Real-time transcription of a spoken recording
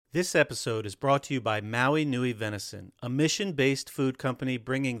This episode is brought to you by Maui Nui Venison, a mission-based food company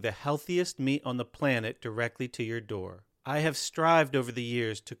bringing the healthiest meat on the planet directly to your door. I have strived over the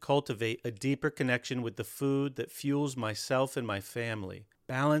years to cultivate a deeper connection with the food that fuels myself and my family,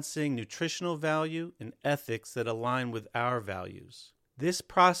 balancing nutritional value and ethics that align with our values. This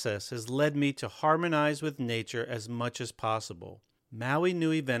process has led me to harmonize with nature as much as possible. Maui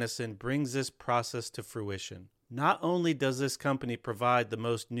Nui Venison brings this process to fruition. Not only does this company provide the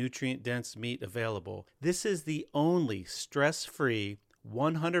most nutrient-dense meat available, this is the only stress-free,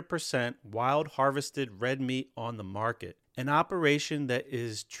 100% wild-harvested red meat on the market. An operation that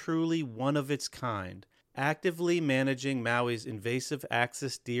is truly one of its kind, actively managing Maui's invasive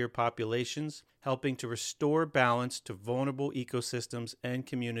axis deer populations, helping to restore balance to vulnerable ecosystems and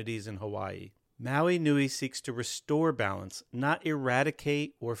communities in Hawaii. Maui Nui seeks to restore balance, not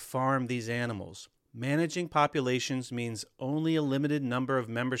eradicate or farm these animals. Managing populations means only a limited number of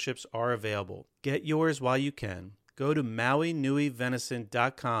memberships are available. Get yours while you can. Go to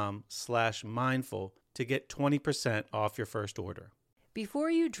mauinuivenison.com/mindful to get 20% off your first order.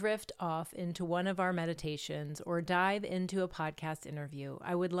 Before you drift off into one of our meditations or dive into a podcast interview,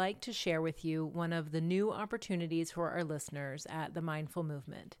 I would like to share with you one of the new opportunities for our listeners at the Mindful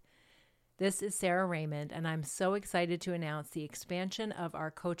Movement. This is Sara Raymond, and I'm so excited to announce the expansion of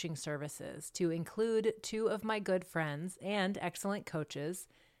our coaching services to include two of my good friends and excellent coaches,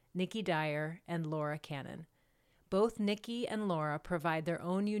 Nikki Dyer and Laura Cannon. Both Nikki and Laura provide their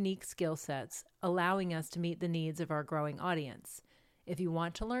own unique skill sets, allowing us to meet the needs of our growing audience. If you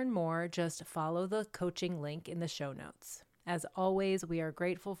want to learn more, just follow the coaching link in the show notes. As always, we are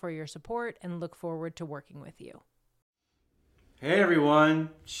grateful for your support and look forward to working with you. Hey everyone,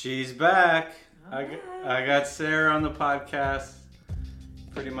 she's back. Right. I got Sara on the podcast.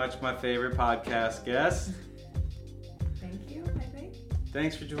 Pretty much my favorite podcast guest. Thank you, I think.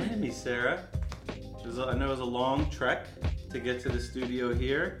 Thanks for joining me, Sara. I know it was a long trek to get to the studio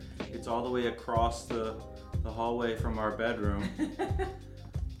here. It's all the way across the hallway from our bedroom.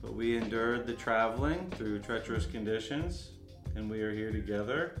 But we endured the traveling through treacherous conditions, and we are here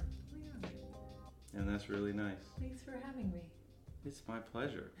together. And that's really nice. Thanks for having me. It's my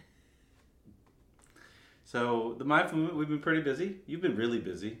pleasure. So the Mindful Movement, we've been pretty busy. You've been really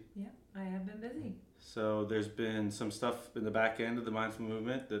busy. Yeah, I have been busy. So there's been some stuff in the back end of the Mindful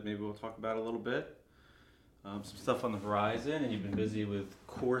Movement that maybe we'll talk about a little bit. Some stuff on the horizon, and you've been busy with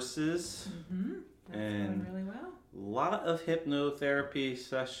courses. Mm-hmm. That's and going really well. A lot of hypnotherapy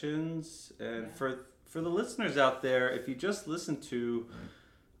sessions. And for the listeners out there, if you just listen to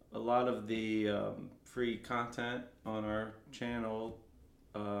a lot of the free content on our channel,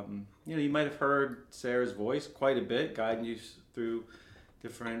 you might have heard Sara's voice quite a bit, guiding you through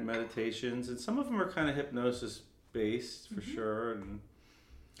different meditations, and some of them are kind of hypnosis based for sure.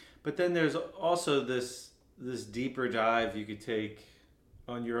 But then there's also this deeper dive you could take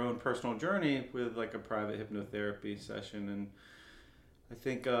on your own personal journey with like a private hypnotherapy session, and I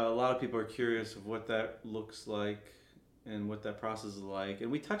think a lot of people are curious of what that looks like and what that process is like.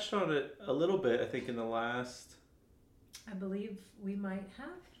 And we touched on it a little bit, I think, in the last... I believe we might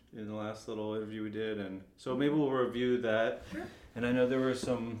have. In the last little interview we did. And so maybe we'll review that. Sure. And I know there were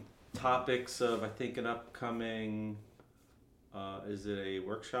some topics of, I think, an upcoming... is it a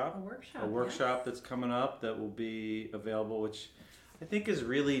workshop? A workshop, yes. That's coming up that will be available, which I think is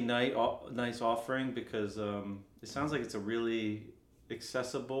really nice offering because it sounds like it's a really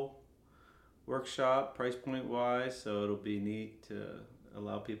accessible workshop, price point wise, so it'll be neat to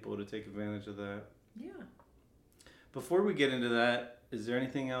allow people to take advantage of that. Yeah. Before we get into that, is there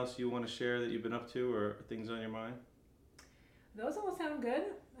anything else you want to share that you've been up to or things on your mind? Those all sound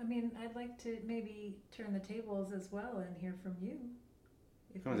good. I mean, I'd like to maybe turn the tables as well and hear from you.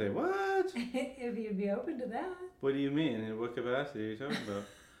 Come on, say what? If you'd be open to that. What do you mean? In what capacity are you talking about?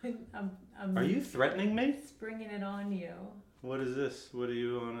 I'm Are you threatening me? Springing it on you. What is this? What do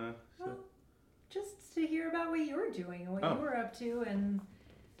you want to say? Well, just to hear about what you're doing and what you were up to, and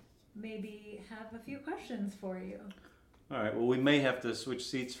maybe have a few questions for you. All right. Well, we may have to switch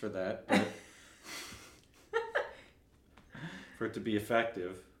seats for that, but for it to be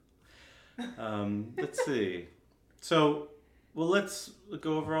effective. Let's see. So, let's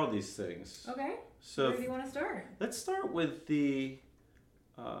go over all these things. Okay. So, where do you want to start? Let's start with the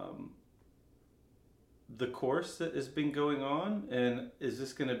course that has been going on, and is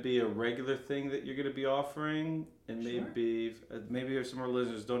this going to be a regular thing that you're going to be offering? And Sure. maybe some of our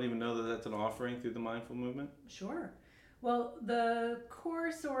listeners don't even know that that's an offering through the Mindful Movement. Sure. Well, the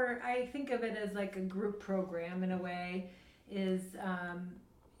course, or I think of it as like a group program in a way, is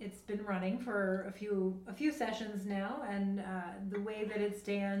it's been running for a few sessions now, and the way that it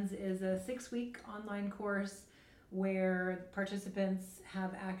stands is a 6-week online course where participants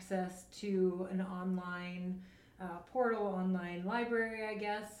have access to an online portal, online library, I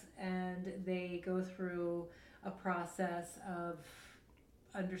guess, and they go through a process of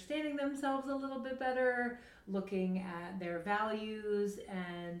understanding themselves a little bit better, looking at their values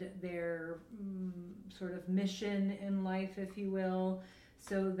and their sort of mission in life, if you will,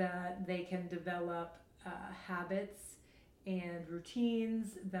 so that they can develop habits and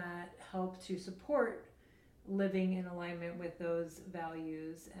routines that help to support living in alignment with those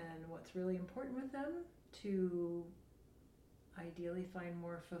values and what's really important with them, to ideally find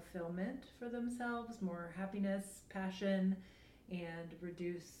more fulfillment for themselves, more happiness, passion, and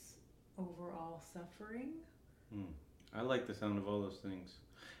reduce overall suffering. I like the sound of all those things.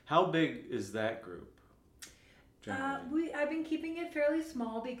 How big is that group? I've been keeping it fairly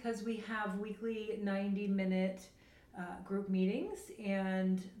small because we have weekly 90-minute group meetings,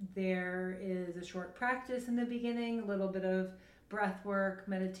 and there is a short practice in the beginning, a little bit of breath work,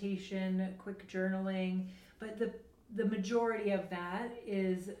 meditation, quick journaling, but the majority of that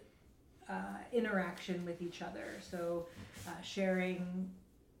is interaction with each other. So sharing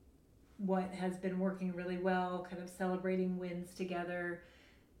what has been working really well, kind of celebrating wins together,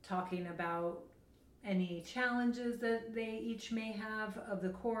 talking about any challenges that they each may have of the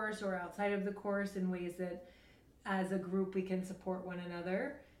course or outside of the course in ways that as a group we can support one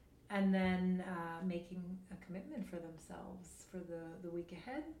another, and then making a commitment for themselves for the week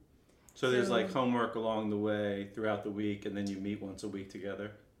ahead. So there's like homework along the way throughout the week, and then you meet once a week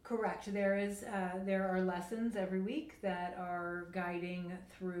together? Correct. There are lessons every week that are guiding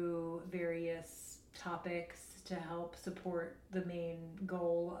through various topics to help support the main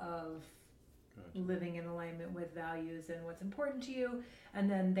goal of living in alignment with values and what's important to you. And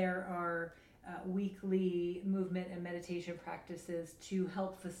then there are weekly movement and meditation practices to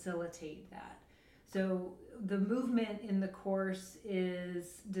help facilitate that. So the movement in the course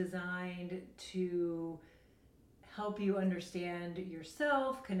is designed to help you understand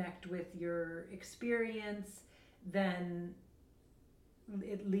yourself, connect with your experience. Then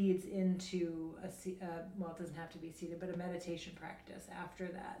it leads into well, it doesn't have to be seated, but a meditation practice after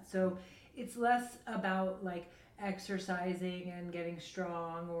that. So it's less about like exercising and getting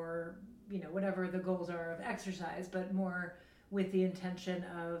strong, or whatever the goals are of exercise, but more with the intention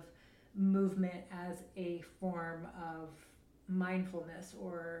of movement as a form of mindfulness,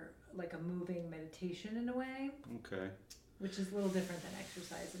 or like a moving meditation in a way. Okay. Which is a little different than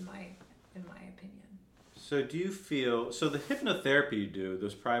exercise in my opinion. So do you feel, so the hypnotherapy you do,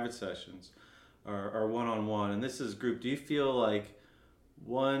 those private sessions are one-on-one, and this is group. Do you feel like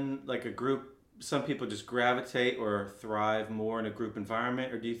a group, some people just gravitate or thrive more in a group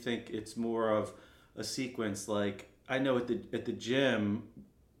environment, or do you think it's more of a sequence? Like I know at the gym,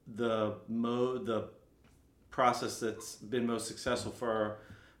 the process that's been most successful for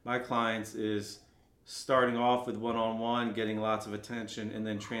my clients is starting off with one-on-one, getting lots of attention, and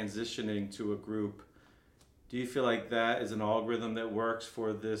then transitioning to a group. Do you feel like that is an algorithm that works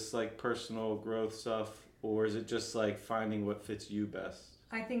for this like personal growth stuff, or is it just like finding what fits you best?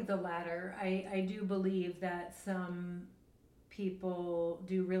 I think the latter. I do believe that some people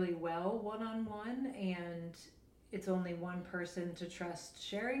do really well one-on-one, and it's only one person to trust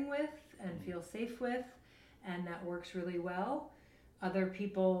sharing with and feel safe with, and that works really well. Other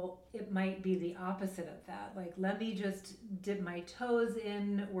people, it might be the opposite of that. Like, let me just dip my toes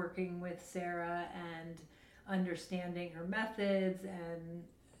in working with Sara and understanding her methods and,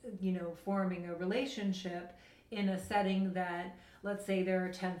 forming a relationship in a setting that, let's say there are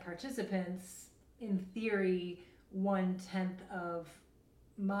 10 participants. In theory, 1/10 of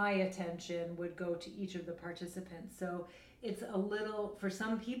my attention would go to each of the participants. So it's a little, for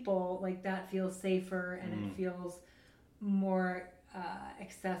some people, like that feels safer and it feels more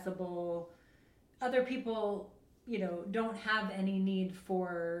accessible. Other people, don't have any need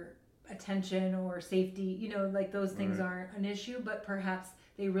for attention or safety, like those things aren't an issue, but perhaps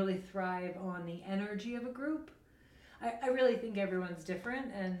they really thrive on the energy of a group. I really think everyone's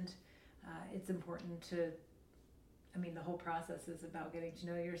different, and it's important to, the whole process is about getting to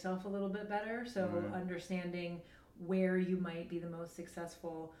know yourself a little bit better. So understanding where you might be the most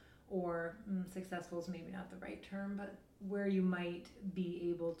successful, or successful is maybe not the right term, but where you might be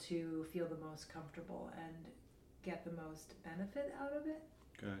able to feel the most comfortable and get the most benefit out of it.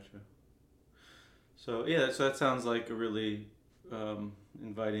 Gotcha. So so that sounds like a really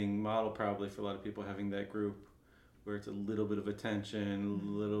inviting model probably for a lot of people, having that group where it's a little bit of attention, a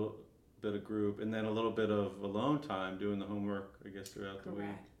little bit of group, and then a little bit of alone time doing the homework, I guess, throughout the week.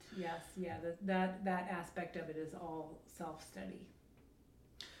 Yes, yeah, that aspect of it is all self-study.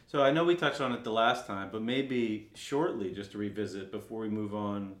 So I know we touched on it the last time, but maybe shortly, just to revisit before we move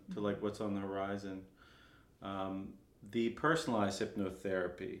on to like what's on the horizon, the personalized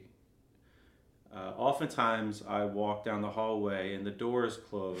hypnotherapy. Oftentimes I walk down the hallway and the door is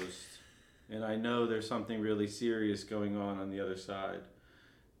closed, and I know there's something really serious going on the other side,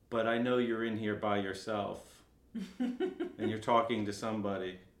 but I know you're in here by yourself and you're talking to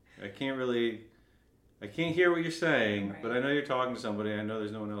somebody. I can't hear what you're saying, Right. but I know you're talking to somebody. I know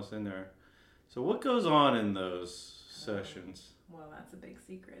there's no one else in there. So what goes on in those sessions? Well, that's a big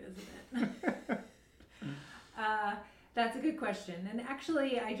secret, isn't it? That's a good question. And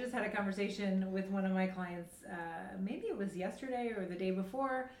actually, I just had a conversation with one of my clients, maybe it was yesterday or the day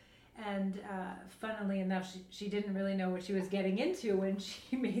before. And funnily enough, she didn't really know what she was getting into when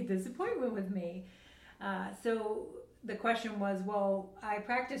she made this appointment with me. So the question was, well, I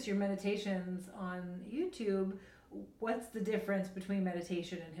practice your meditations on YouTube. What's the difference between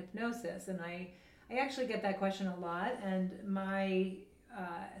meditation and hypnosis? And I actually get that question a lot. And my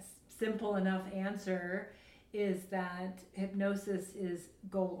simple enough answer is that hypnosis is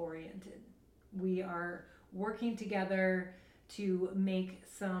goal-oriented. We are working together to make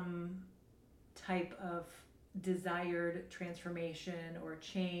some type of desired transformation or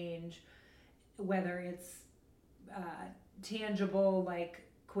change, whether it's tangible, like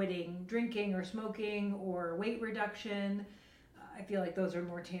quitting drinking or smoking, or weight reduction. I feel like those are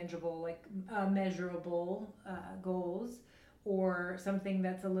more tangible, like measurable goals, or something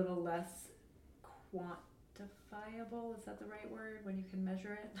that's a little less quantifiable. Is that the right word when you can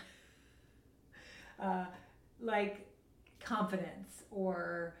measure it? Like confidence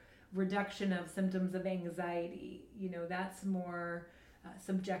or reduction of symptoms of anxiety. That's more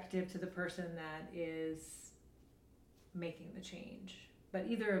subjective to the person that is making the change. But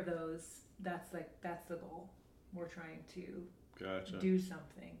either of those, that's the goal. We're trying to do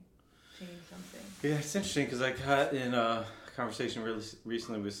something, change something. Yeah, it's interesting because I got in a conversation really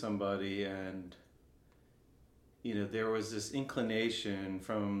recently with somebody, and there was this inclination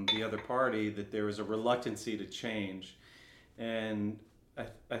from the other party that there was a reluctancy to change. And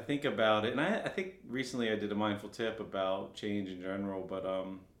I think about it, and I think recently I did a mindful tip about change in general, but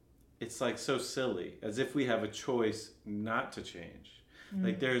it's like so silly, as if we have a choice not to change.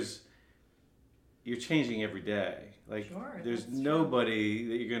 Like you're changing every day. Like sure, there's nobody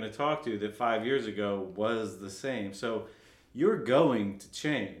that you're going to talk to that 5 years ago was the same. So you're going to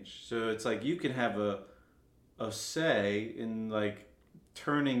change. So it's like you can have a say in like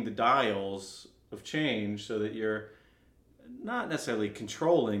turning the dials of change so that you're not necessarily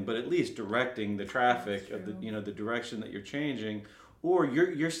controlling, but at least directing the traffic of the direction that you're changing, or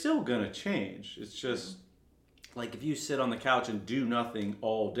you're still gonna change. It's just like if you sit on the couch and do nothing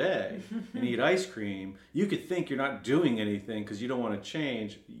all day and eat ice cream, you could think you're not doing anything because you don't want to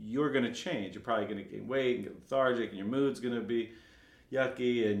change. You're gonna change. You're probably gonna gain weight and get lethargic, and your mood's gonna be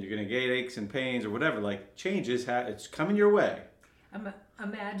yucky, and you're gonna get aches and pains or whatever. Like change it's coming your way. I'm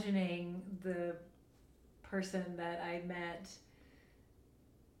imagining the person that I met,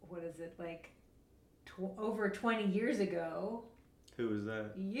 what is it, like over 20 years ago. Who was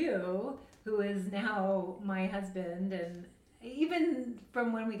that? You, who is now my husband, and even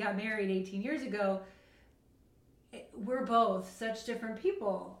from when we got married 18 years ago, we're both such different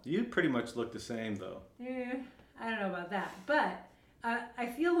people. You pretty much look the same, though. I don't know about that, but I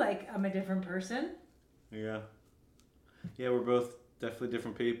feel like I'm a different person. Yeah, we're both definitely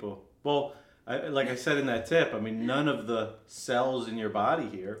different people. Well, like I said in that tip, I mean, none of the cells in your body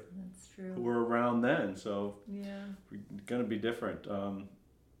here That's true. were around then, so yeah, we're gonna be different.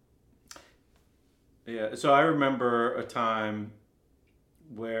 So I remember a time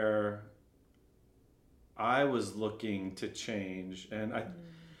where I was looking to change, and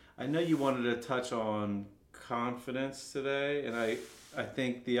I know you wanted to touch on confidence today, and I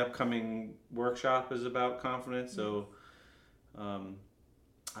think the upcoming workshop is about confidence. So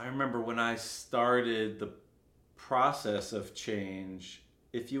I remember when I started the process of change,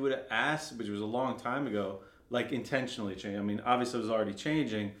 if you would have asked, which was a long time ago, like intentionally change. I mean, obviously I was already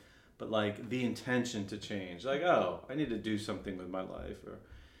changing, but like the intention to change, like, oh, I need to do something with my life.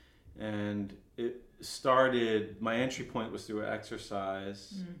 And it started, my entry point was through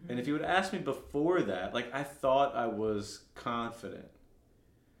exercise. And if you would ask me before that, like I thought I was confident.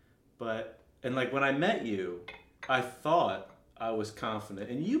 And like when I met you, I thought I was confident,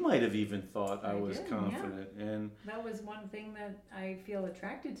 and you might have even thought I was confident. Yeah. And that was one thing that I feel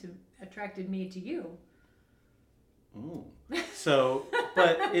attracted me to you. Ooh. So,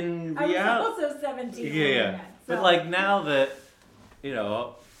 but in reality, I was also 17. yeah. So. But like now that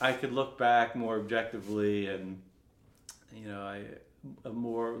I could look back more objectively, and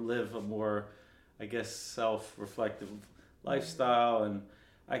live a more, I guess, self-reflective lifestyle, and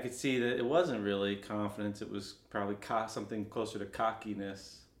I could see that it wasn't really confidence. It was probably something closer to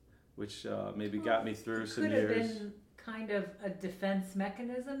cockiness, which maybe got me through some years. Could have been kind of a defense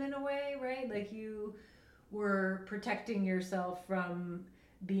mechanism in a way, right? Like you were protecting yourself from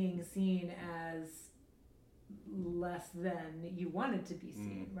being seen as less than you wanted to be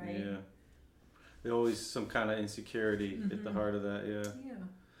seen, right? Yeah. There's always some kind of insecurity at the heart of that,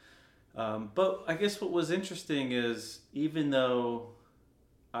 Yeah. But I guess what was interesting is, even though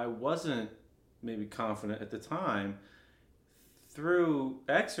I wasn't maybe confident at the time, through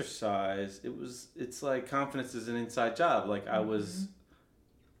exercise, it's like confidence is an inside job. Like I was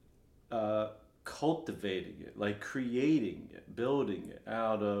cultivating it, like creating it, building it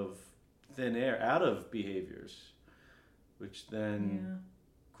out of thin air, out of behaviors, which then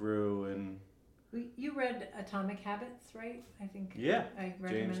grew. And you read Atomic Habits, right? I think. Yeah. I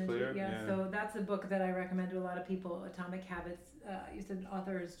recommended James Clear. it. Yeah. So that's a book that I recommend to a lot of people. Atomic Habits. You said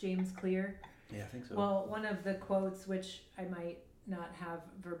author is James Clear. Yeah, I think so. Well, one of the quotes, which I might not have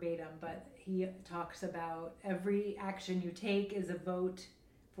verbatim, but he talks about every action you take is a vote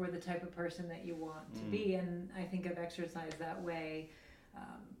for the type of person that you want to be. And I think of exercise that way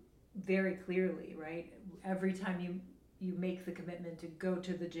very clearly, right? Every time you make the commitment to go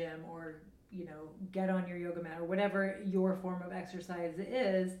to the gym, or get on your yoga mat, or whatever your form of exercise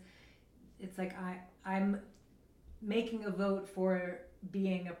is, it's like I'm making a vote for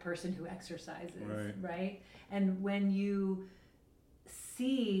being a person who exercises, right? And when you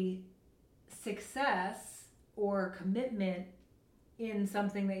see success or commitment in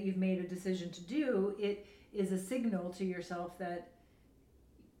something that you've made a decision to do, it is a signal to yourself that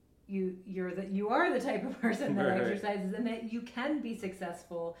you are the type of person that exercises, and that you can be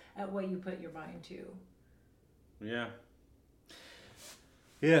successful at what you put your mind to.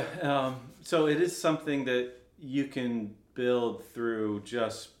 So it is something that you can build through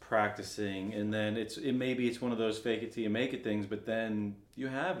just practicing, and then maybe it's one of those fake it till you make it things, but then you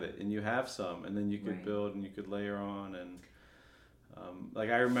have it and you have some, and then you could build and you could layer on. And like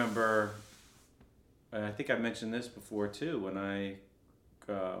I remember, I think I mentioned this before too, when I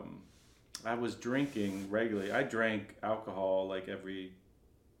was drinking regularly. I drank alcohol like every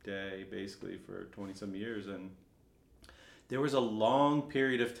day basically for 20 some years, and there was a long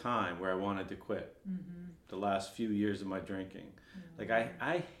period of time where I wanted to quit. The last few years of my drinking. Like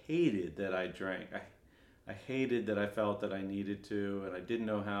I hated that I drank. I hated that I felt that I needed to, and I didn't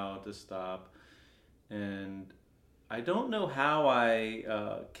know how to stop. And I don't know how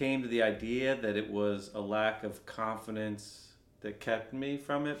I came to the idea that it was a lack of confidence that kept me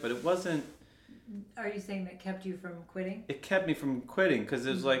from it, but it wasn't. Are you saying that kept you from quitting? It kept me from quitting because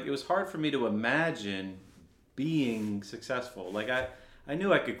it was like, it was hard for me to imagine being successful. Like I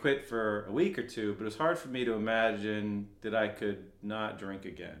knew I could quit for a week or two, but it was hard for me to imagine that I could not drink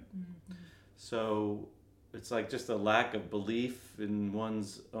again. So it's like just a lack of belief in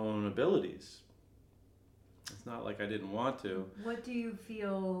one's own abilities. It's not like I didn't want to. What do you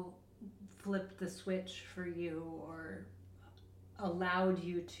feel flipped the switch for you, or allowed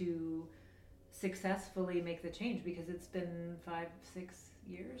you to successfully make the change? Because it's been 5-6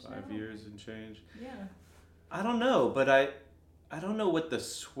 years 5 years and change. Yeah. I don't know, but I don't know what the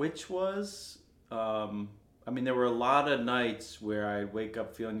switch was. I mean, there were a lot of nights where I'd wake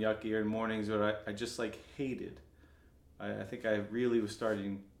up feeling yucky, or mornings where I just like hated. I think I really was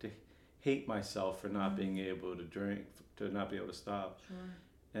starting to hate myself for not being able to drink, to not be able to stop. Sure.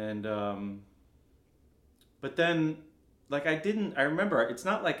 And but then, like I remember, it's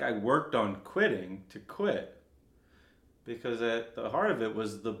not like I worked on quitting to quit, because at the heart of it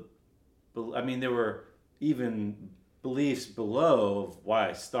was there were even beliefs below of why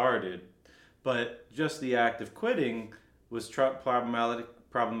I started, but just the act of quitting was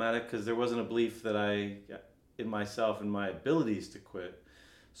problematic because there wasn't a belief that in myself and my abilities to quit.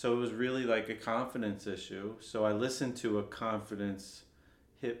 So it was really like a confidence issue. So I listened to a confidence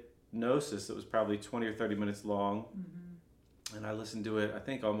hypnosis that was probably 20 or 30 minutes long. And I listened to it, I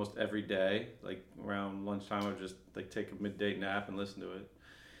think, almost every day. Like around lunchtime, I would just like take a midday nap and listen to it.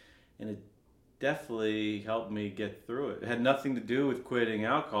 And it definitely helped me get through it. It had nothing to do with quitting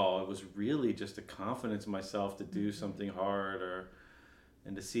alcohol. It was really just a confidence in myself to do something hard,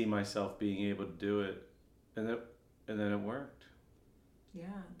 and to see myself being able to do it. And then it worked. Yeah,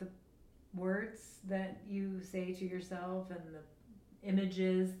 the words that you say to yourself and the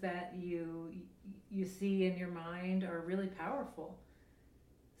images that you see in your mind are really powerful.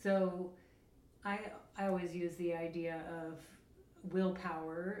 So I always use the idea of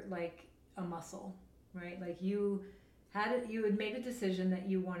willpower like a muscle, right? Like you had made a decision that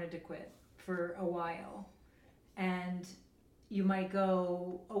you wanted to quit for a while, and you might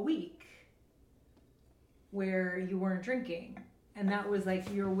go a week where you weren't drinking, and that was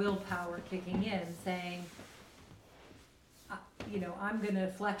like your willpower kicking in, saying, I'm going to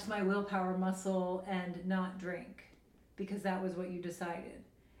flex my willpower muscle and not drink, because that was what you decided.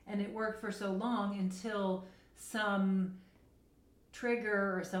 And it worked for so long until some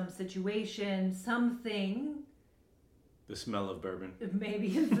trigger or some situation, something. The smell of bourbon.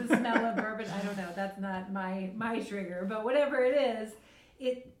 Maybe it's the smell of bourbon. I don't know. That's not my trigger. But whatever it is,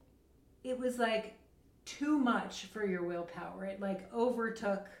 it was like too much for your willpower. It like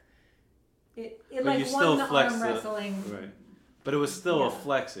overtook. It like won the arm wrestling. Right. But it was still a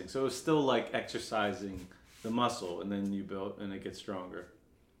flexing. So it was still like exercising the muscle, and then you build and it gets stronger.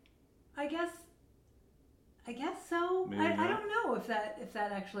 I guess so. I don't know if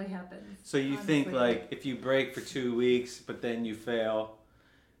that actually happens. So you honestly think like if you break for 2 weeks but then you fail,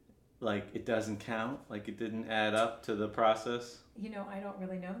 like it doesn't count? Like it didn't add up to the process? I don't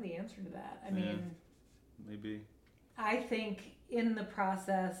really know the answer to that. I mean, maybe. I think in the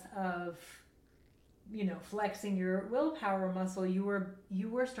process of flexing your willpower muscle, you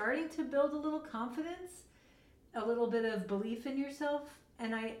were starting to build a little confidence, a little bit of belief in yourself.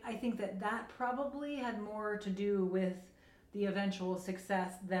 And I think that probably had more to do with the eventual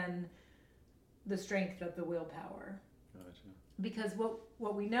success than the strength of the willpower. Gotcha. Because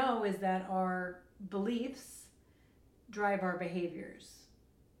what we know is that our beliefs drive our behaviors.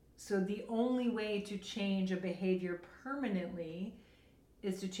 So the only way to change a behavior permanently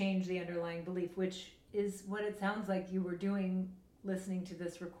is to change the underlying belief, which is what it sounds like you were doing listening to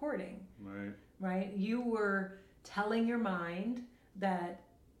this recording. Right? You were telling your mind that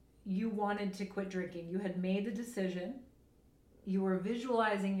you wanted to quit drinking. You had made the decision. You were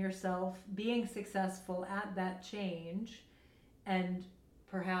visualizing yourself being successful at that change. And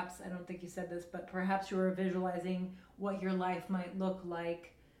perhaps, I don't think you said this, but perhaps you were visualizing what your life might look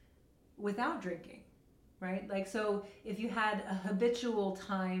like without drinking, right? Like, so if you had a habitual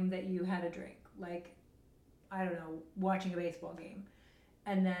time that you had a drink, like, I don't know, watching a baseball game,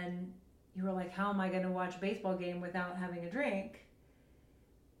 and then you were like, how am I going to watch a baseball game without having a drink?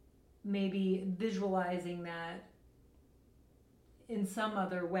 Maybe visualizing that in some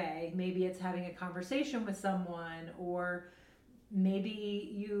other way. Maybe it's having a conversation with someone, or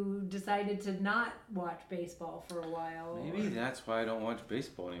maybe you decided to not watch baseball for a while. Maybe that's why I don't watch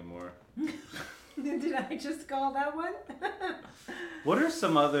baseball anymore. Did I just call that one? What are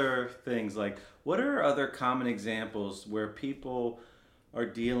some other things, like what are other common examples where people are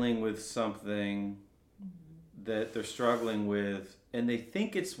dealing with something that they're struggling with and they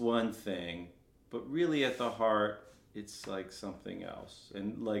think it's one thing, but really at the heart it's like something else,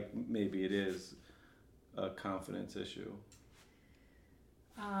 and like maybe it is a confidence issue?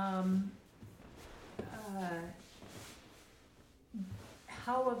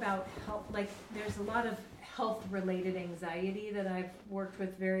 How about health? Like, there's a lot of health-related anxiety that I've worked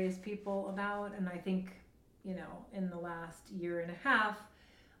with various people about, and I think, in the last year and a half,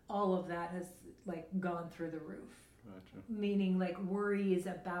 all of that has like gone through the roof. Gotcha. Meaning like worries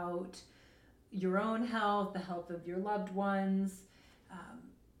about your own health, the health of your loved ones,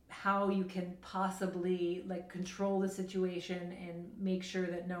 how you can possibly like control the situation and make sure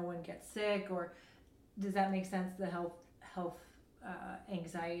that no one gets sick, or does that make sense? The health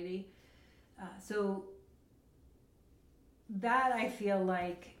anxiety. So that I feel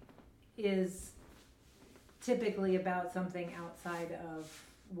like is typically about something outside of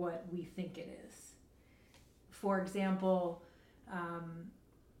what we think it is. For example,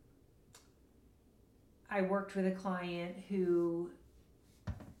 I worked with a client who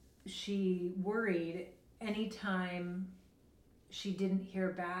she worried anytime she didn't hear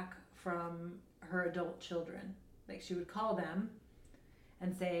back from her adult children. Like, she would call them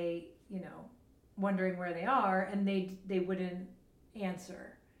and say, wondering where they are, and they wouldn't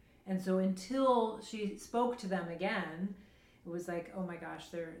answer. And so until she spoke to them again, it was like, oh my gosh,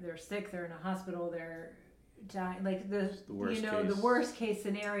 they're sick, they're in a hospital, they're dying. Like the worst case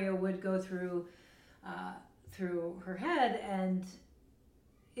scenario would go through her head, and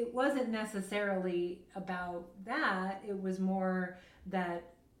it wasn't necessarily about that. It was more that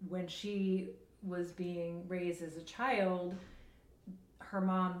when she was being raised as a child, her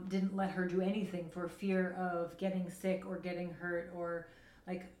mom didn't let her do anything for fear of getting sick or getting hurt, or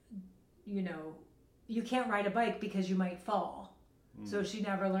like, you can't ride a bike because you might fall. So she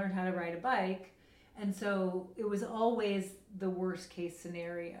never learned how to ride a bike. And so it was always the worst case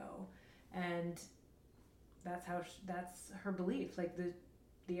scenario. And that's her belief. Like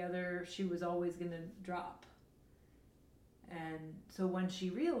the other, she was always going to drop. And so when she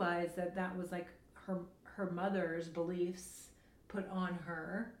realized that that was like her mother's beliefs put on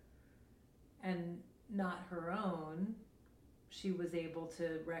her and not her own, she was able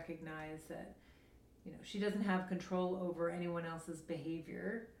to recognize that, she doesn't have control over anyone else's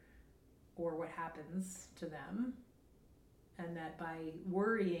behavior or what happens to them, and that by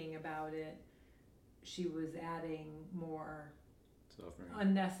worrying about it, she was adding more suffering,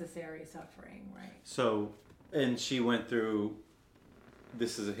 unnecessary suffering, right? So, and she went through,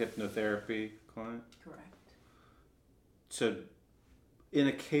 this is a hypnotherapy client? Correct. So, in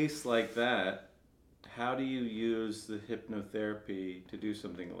a case like that, how do you use the hypnotherapy to do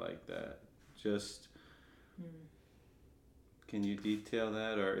something like that? Just, can you detail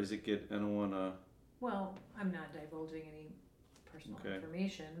that, or is it I don't want to... Well, I'm not divulging any personal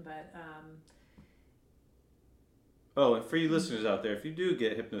information, but... Oh, and for you listeners out there, if you do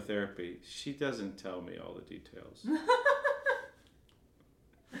get hypnotherapy, she doesn't tell me all the details.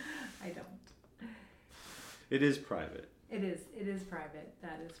 I don't. It is private. It is private,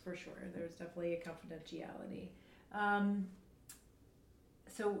 that is for sure. There's definitely a confidentiality.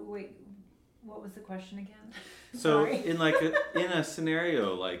 So wait, what was the question again? So in a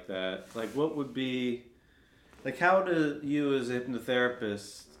scenario like that, like what would be, like how do you as a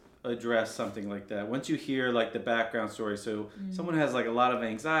hypnotherapist address something like that? Once you hear like the background story, so someone has like a lot of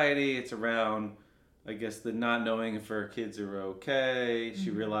anxiety, it's around, I guess, the not knowing if her kids are okay.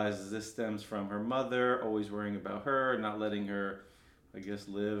 She realizes this stems from her mother, always worrying about her, not letting her, I guess,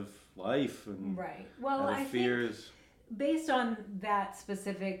 live life and right. Well, I fears. think based on that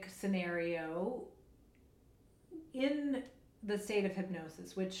specific scenario, in the state of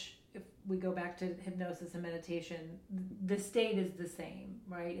hypnosis, which if we go back to hypnosis and meditation, the state is the same,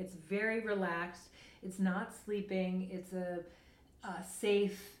 right? It's very relaxed. It's not sleeping. It's a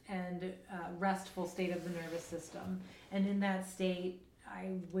safe and restful state of the nervous system. And in that state,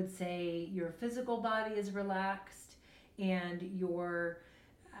 I would say your physical body is relaxed and your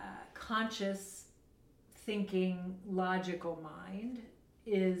conscious thinking, logical mind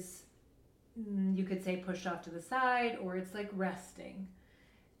is, you could say, pushed off to the side, or it's like resting.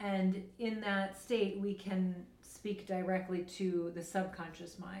 And in that state, we can speak directly to the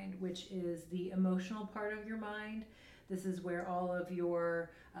subconscious mind, which is the emotional part of your mind. This is where all of your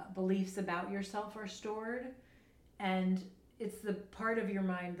beliefs about yourself are stored. And it's the part of your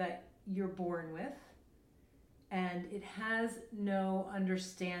mind that you're born with. And it has no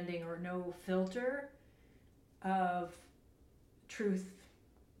understanding or no filter of truth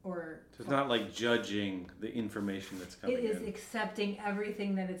or... So it's not like judging the information that's coming in. It is accepting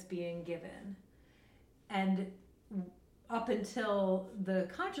everything that it's being given. And up until the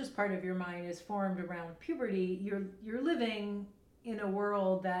conscious part of your mind is formed around puberty, you're living in a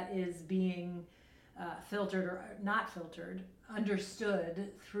world that is being filtered or not filtered,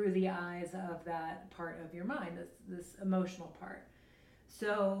 understood through the eyes of that part of your mind, this emotional part.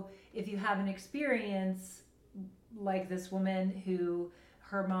 So if you have an experience like this woman who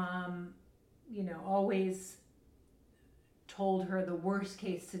her mom, always told her the worst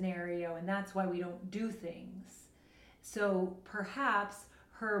case scenario, and that's why we don't do things. So perhaps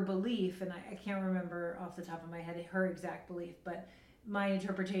her belief, and I can't remember off the top of my head her exact belief, but my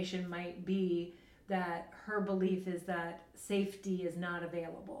interpretation might be that her belief is that safety is not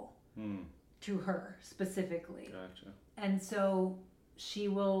available to her specifically. Gotcha. And so she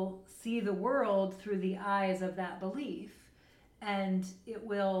will see the world through the eyes of that belief, and it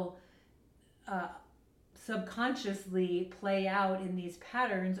will subconsciously play out in these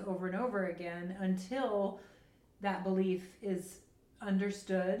patterns over and over again until that belief is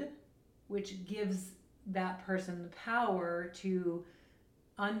understood, which gives that person the power to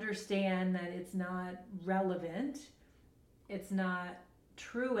understand that it's not relevant, it's not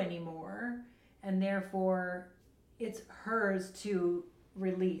true anymore, and therefore it's hers to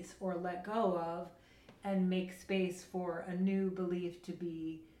release or let go of and make space for a new belief to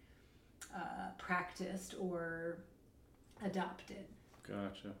be practiced or adopted.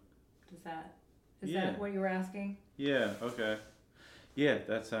 Gotcha. Is that what you were asking? Yeah, okay. Yeah,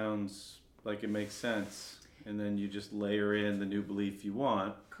 that sounds like it makes sense. And then you just layer in the new belief you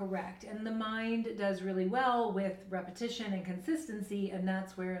want. Correct. And the mind does really well with repetition and consistency, and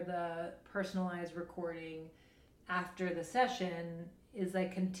that's where the personalized recording after the session is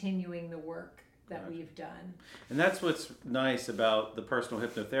like continuing the work that we've done. And that's what's nice about the personal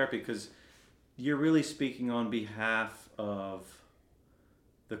hypnotherapy, because you're really speaking on behalf of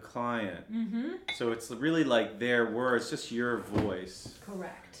the client. So it's really like their words, just your voice.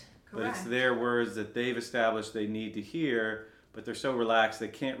 Correct. But it's Correct. their words that they've established they need to hear, but they're so relaxed they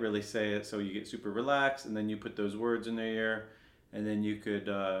can't really say it. So you get super relaxed, and then you put those words in their ear, and then you could.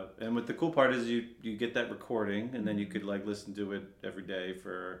 And what the cool part is, you get that recording, and then you could like listen to it every day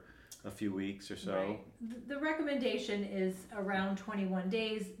for a few weeks or so. Right. The recommendation is around 21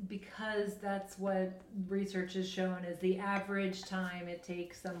 days because that's what research has shown is the average time it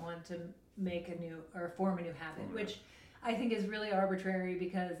takes someone to make a new or form a new habit, which I think is really arbitrary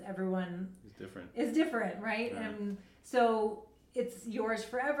because everyone is different, right? And so it's yours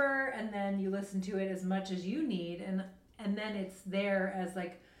forever, and then you listen to it as much as you need, and then it's there as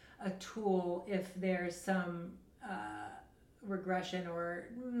like a tool if there's some regression, or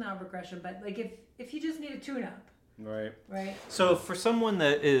not regression, but like if you just need a tune-up. Right. So for someone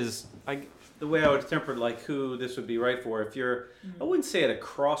that is, the way I would temper like who this would be right for, if you're, I wouldn't say at a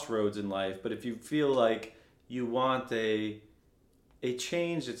crossroads in life, but if you feel like you want a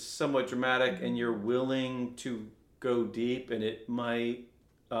change that's somewhat dramatic and you're willing to go deep, and it might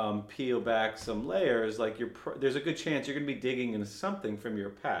peel back some layers, like there's a good chance you're going to be digging into something from your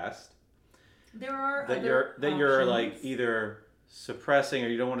past. There are that you're like either suppressing, or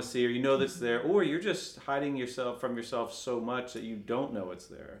you don't want to see, or you know that's there, or you're just hiding yourself from yourself so much that you don't know it's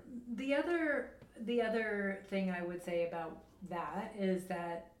there. The other thing I would say about that is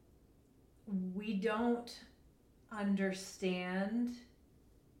that we don't understand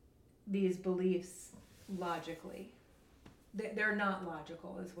these beliefs logically. They're not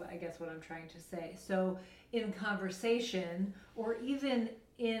logical, is what I'm trying to say. So in conversation, or even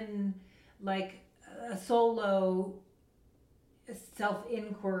in like a solo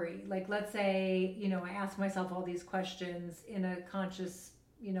self-inquiry, like let's say, I ask myself all these questions in a conscious,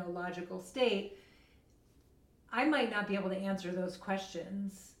 logical state, I might not be able to answer those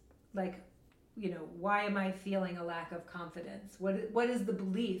questions. Like, why am I feeling a lack of confidence? What is the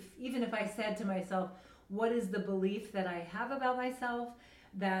belief? Even if I said to myself, what is the belief that I have about myself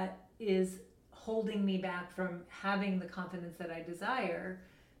that is holding me back from having the confidence that I desire?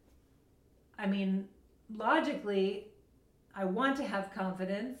 I mean, logically, I want to have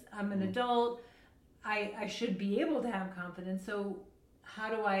confidence. I'm an adult. I should be able to have confidence. So how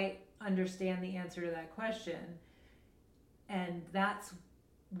do I understand the answer to that question? And that's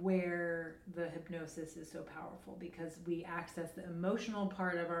where the hypnosis is so powerful, because we access the emotional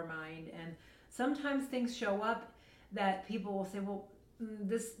part of our mind, and sometimes things show up that people will say, well,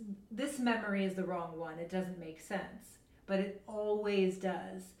 this memory is the wrong one. It doesn't make sense. But it always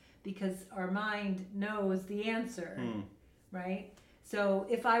does, because our mind knows the answer, right? So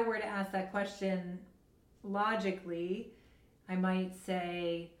if I were to ask that question logically, I might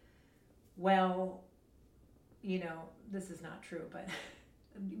say, well, this is not true, but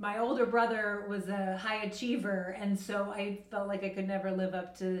my older brother was a high achiever, and so I felt like I could never live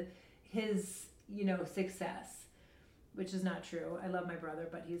up to his, success, which is not true. I love my brother,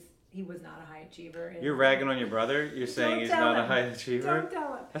 but he was not a high achiever. You're ragging on your brother? You're saying he's not a high achiever? Don't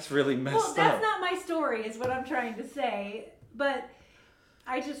tell him. That's really messed up. Well, that's not my story, is what I'm trying to say. But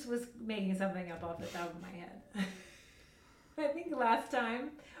I just was making something up off the top of my head. I think last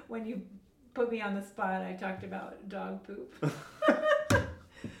time when you put me on the spot, I talked about dog poop.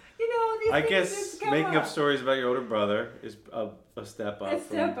 These I things guess just come making up up stories about your older brother is a step up. A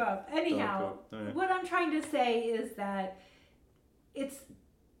step up. Anyhow, right. What I'm trying to say is that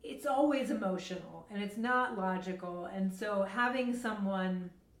it's always emotional and it's not logical. And so having someone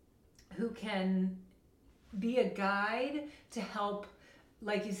who can be a guide to help,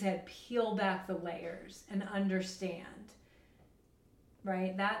 like you said, peel back the layers and understand,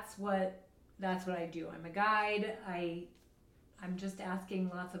 right? That's what I do. I'm a guide. I'm just asking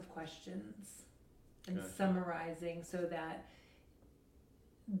lots of questions and summarizing so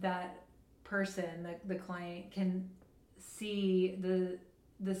that person, the client, can see the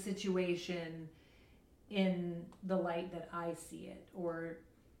situation in the light that I see it, or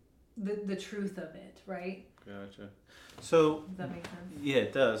the truth of it, right? Gotcha. So does that make sense? Yeah,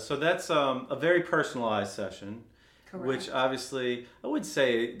 it does. So that's a very personalized session. Correct. Which obviously I would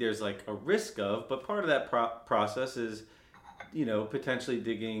say there's like a risk of, but part of that process is, potentially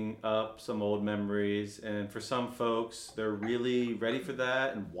digging up some old memories. And for some folks, they're really ready for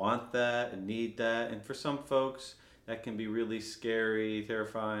that and want that and need that. And for some folks, that can be really scary,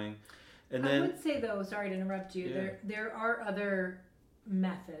 terrifying. And then I would say, though, sorry to interrupt you, Yeah. there are other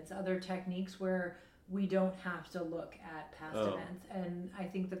methods, other techniques where we don't have to look at past events. And I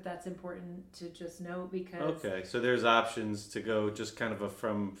think that that's important to just note, because... Okay, so there's options to go just kind of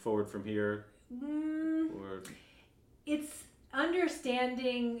forward from here? Or... It's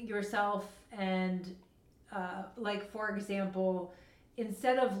understanding yourself, and like, for example,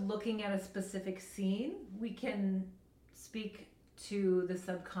 instead of looking at a specific scene, we can speak to the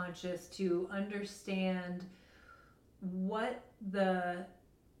subconscious to understand what the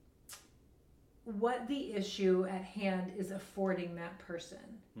issue at hand is affording that person.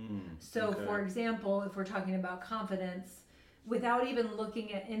 So, for example, if we're talking about confidence, without even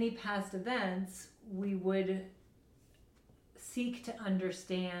looking at any past events, we would seek to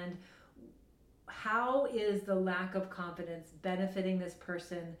understand how is the lack of confidence benefiting this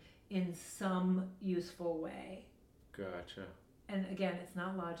person in some useful way. Gotcha. And again, it's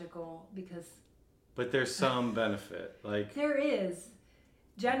not logical because... But there's some benefit. Like there is.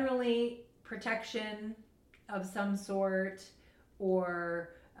 Generally, protection of some sort, or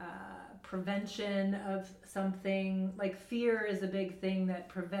prevention of something. Like fear is a big thing that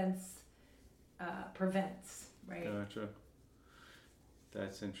prevents, right? Gotcha.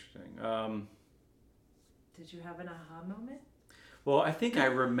 That's interesting. Did you have an aha moment? Well, I think I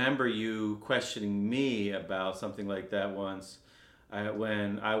remember you questioning me about something like that once,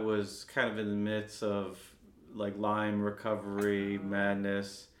 when I was kind of in the midst of like Lyme recovery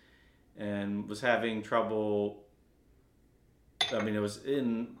madness, and was having trouble. I mean, it was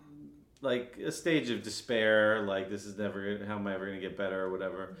in like a stage of despair, like this is never, how am I ever going to get better or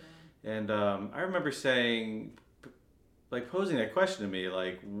whatever. Yeah. And I remember saying, like posing that question to me,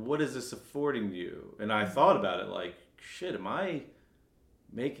 like, what is this affording you? And I thought about it like, shit, am I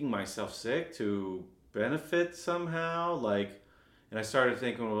making myself sick to benefit somehow? Like, and I started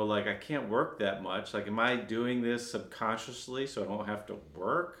thinking, well, like, I can't work that much. Like, am I doing this subconsciously so I don't have to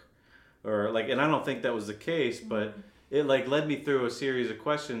work? Or like, and I don't think that was the case, but it like led me through a series of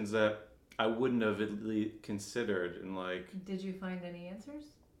questions that I wouldn't have at least considered. And like, did you find any answers?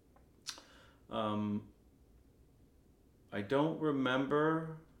 I don't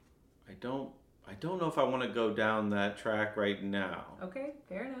remember. I don't know if I want to go down that track right now. Okay,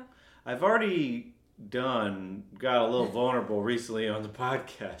 fair enough. I've already got a little vulnerable recently on the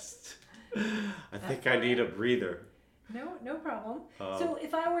podcast. I think I need a breather. No problem. So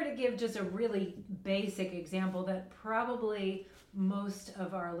if I were to give just a really basic example that probably most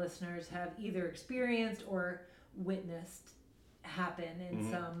of our listeners have either experienced or witnessed happen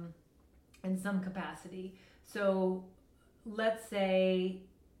in some capacity. So let's say,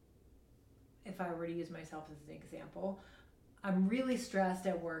 if I were to use myself as an example, I'm really stressed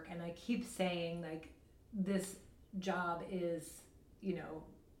at work and I keep saying like, this job is,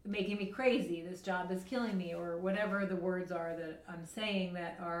 making me crazy. This job is killing me, or whatever the words are that I'm saying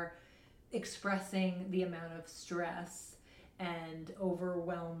that are expressing the amount of stress and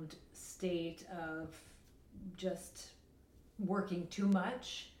overwhelmed state of just working too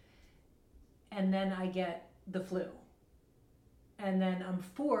much. And then I get the flu. And then I'm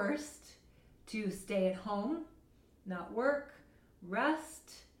forced to stay at home, not work,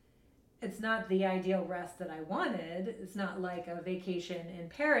 rest. It's not the ideal rest that I wanted. It's not like a vacation in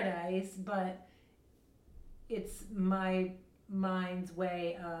paradise, but it's my mind's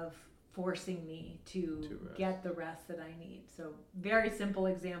way of forcing me to get the rest that I need. So very simple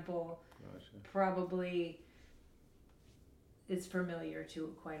example, probably is familiar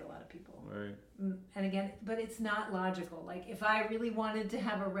to quite a lot of people. Right. And again, but it's not logical. Like if I really wanted to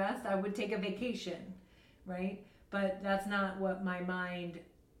have a rest, I would take a vacation, right? But that's not what my mind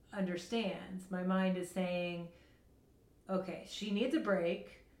understands. My mind is saying, okay, she needs a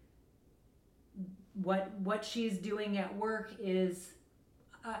break. What she's doing at work is,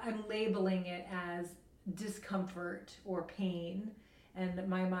 I'm labeling it as discomfort or pain, and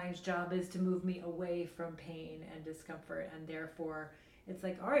my mind's job is to move me away from pain and discomfort, and therefore it's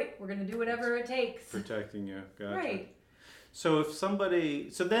like, all right, we're going to do whatever it takes. Protecting you. Gotcha. Right. So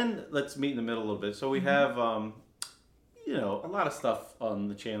then let's meet in the middle a little bit. So we have a lot of stuff on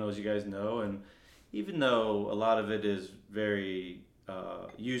the channel, as you guys know, and even though a lot of it is very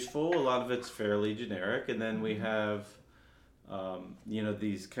useful, a lot of it's fairly generic, and then we have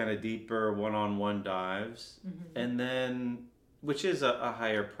these kind of deeper one-on-one dives, and then which is a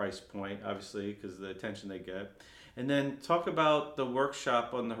higher price point, obviously, because the attention they get, and then talk about the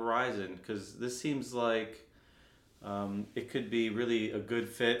workshop on the horizon, because this seems like it could be really a good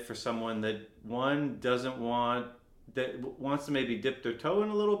fit for someone that wants to maybe dip their toe in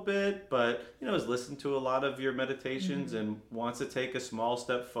a little bit, but has listened to a lot of your meditations and wants to take a small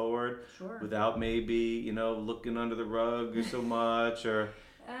step forward without maybe looking under the rug so much, or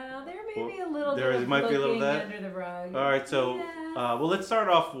there may be a little bit of looking under the rug. All right, so well, let's start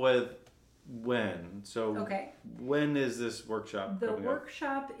off with when. So when is this workshop? The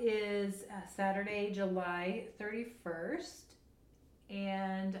workshop is Saturday, July 31st,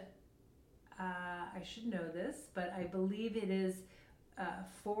 and I should know this, but I believe it is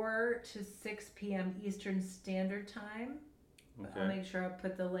 4 to 6 p.m. Eastern Standard Time. Okay. I'll make sure I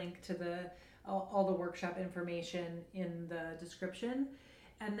put the link to all the workshop information in the description.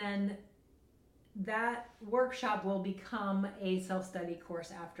 And then that workshop will become a self-study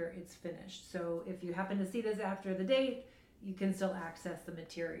course after it's finished. So if you happen to see this after the date, you can still access the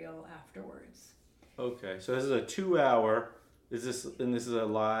material afterwards. Okay, so this is a 2-hour. This is a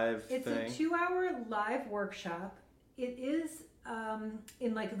live It's thing? a 2-hour live workshop. It is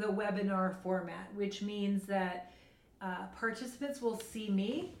in like the webinar format, which means that participants will see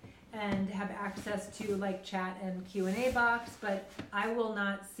me and have access to like chat and Q&A box, but I will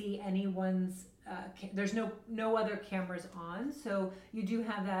not see anyone's there's no other cameras on, so you do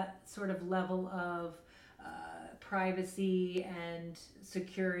have that sort of level of privacy and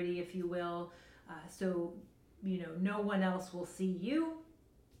security, if you will. So no one else will see you.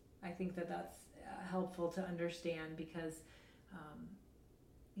 I think that's helpful to understand because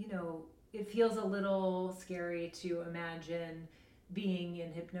it feels a little scary to imagine being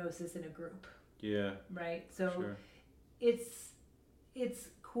in hypnosis in a group. Yeah. Right? So sure. it's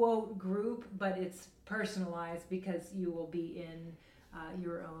quote group, but it's personalized because you will be in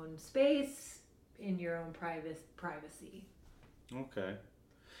your own space, in your own privacy. Okay.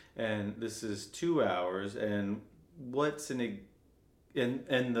 And this is 2 hours, and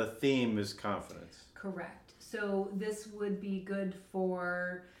and the theme is confidence. Correct. So this would be good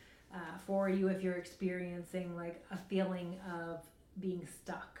for you if you're experiencing like a feeling of being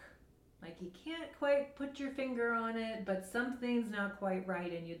stuck. Like you can't quite put your finger on it, but something's not quite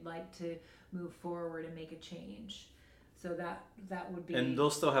right and you'd like to move forward and make a change. So that would be... And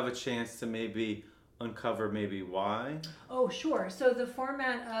they'll still have a chance to maybe uncover maybe why? Oh, sure. So the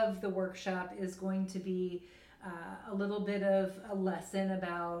format of the workshop is going to be a little bit of a lesson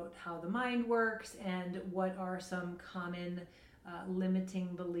about how the mind works and what are some common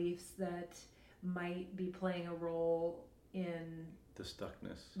limiting beliefs that might be playing a role in the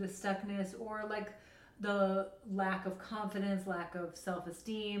stuckness or like the lack of confidence, lack of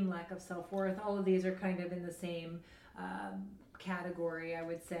self-esteem, lack of self-worth. All of these are kind of in the same category, I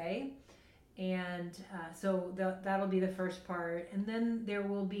would say. And so that'll be the first part. And then there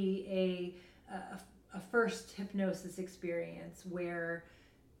will be a first hypnosis experience where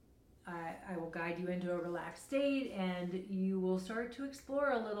I will guide you into a relaxed state and you will start to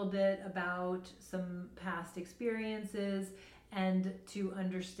explore a little bit about some past experiences and to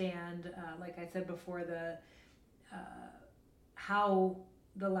understand, like I said before, how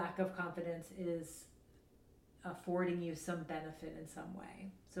the lack of confidence is affording you some benefit in some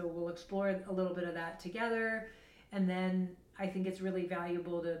way. So we'll explore a little bit of that together, and then I think it's really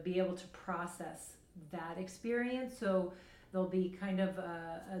valuable to be able to process that experience. So there'll be kind of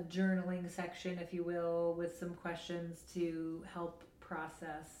a journaling section, if you will, with some questions to help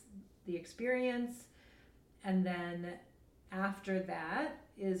process the experience. And then after that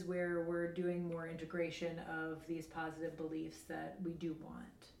is where we're doing more integration of these positive beliefs that we do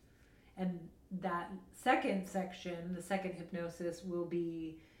want. And that second section, the second hypnosis, will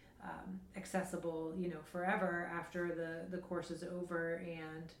be accessible, forever after the course is over,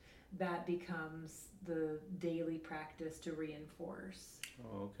 and that becomes the daily practice to reinforce.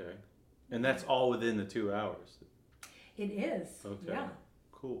 Oh, okay. And that's all within the 2 hours? It is. Okay. Yeah.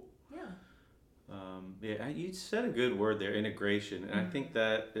 Cool. Yeah. You said a good word there, integration, and I think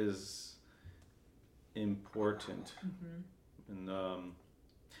that is important. Mm-hmm.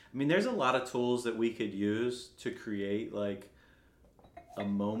 And there's a lot of tools that we could use to create like a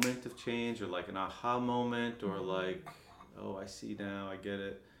moment of change or like an aha moment or like, oh, I see now, I get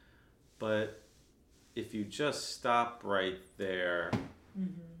it. But if you just stop right there,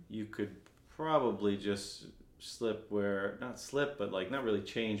 you could probably just not really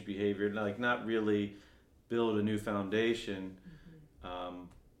change behavior, like not really build a new foundation.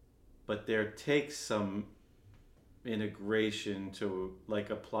 But there takes some integration to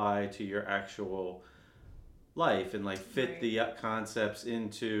like apply to your actual life and like fit the concepts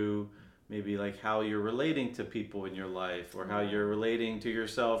into maybe like how you're relating to people in your life or how you're relating to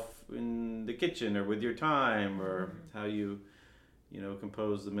yourself in the kitchen or with your time or how you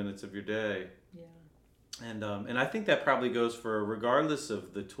compose the minutes of your day. And I think that probably goes for regardless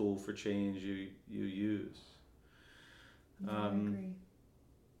of the tool for change you use. I agree.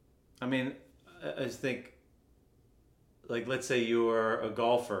 I just think, like, let's say you're a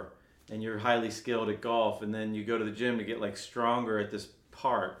golfer and you're highly skilled at golf, and then you go to the gym to get like stronger at this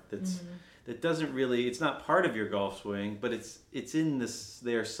part that doesn't really, it's not part of your golf swing, but it's in this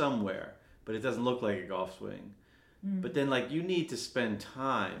there somewhere, but it doesn't look like a golf swing. But then like you need to spend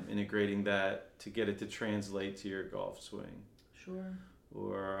time integrating that to get it to translate to your golf swing. Sure.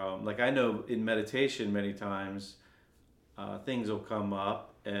 Or like I know in meditation many times things will come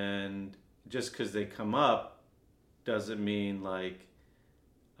up, and just because they come up doesn't mean like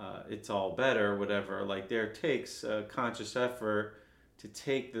it's all better or whatever. Like there takes a conscious effort to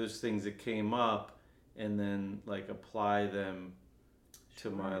take those things that came up and then like apply them to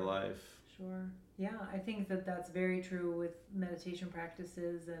my life. Sure. Yeah, I think that that's very true with meditation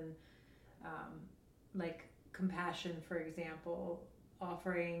practices and like compassion, for example,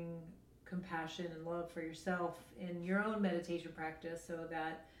 offering compassion and love for yourself in your own meditation practice so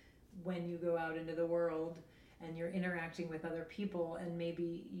that when you go out into the world and you're interacting with other people and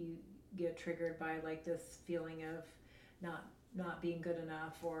maybe you get triggered by like this feeling of not being good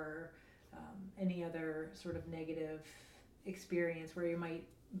enough or any other sort of negative experience where you might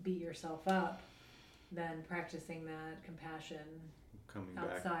beat yourself up, then practicing that compassion Coming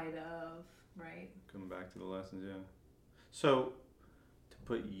outside of, right? Coming back to the lessons, yeah. So, to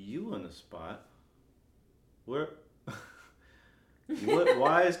put you on the spot, where,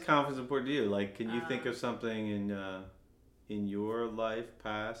 why is confidence important to you? Like, can you think of something in your life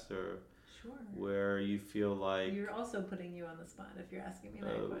past or sure, where you feel like you're also putting you on the spot if you're asking me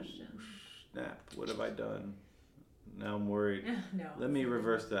that question. Snap! What have I done? Now I'm worried. No. Let me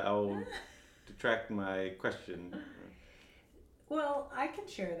reverse that. I'll detract my question. Well, I can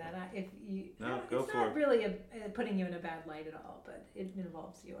share that if you. No, go it's for not it. really putting you in a bad light at all, but it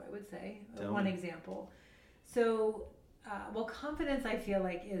involves you. I would say Tell one me. example. So, well, confidence I feel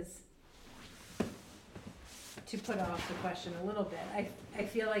like is, to put off the question a little bit. I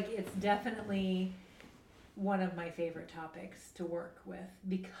feel like it's definitely one of my favorite topics to work with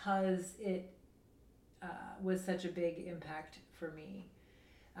because it was such a big impact for me.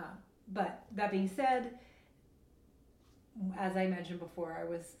 But that being said, as I mentioned before, I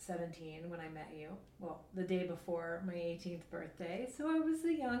was 17 when I met you. Well, the day before my 18th birthday. So I was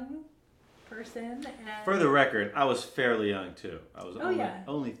a young person. And For the record, I was fairly young too. I was yeah.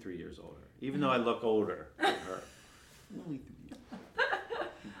 only 3 years older, even though I look older than her. Only 3 years.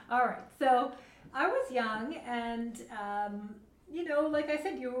 All right. So I was young, and like I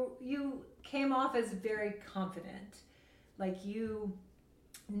said, you came off as very confident, like you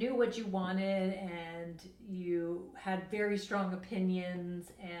knew what you wanted, and you had very strong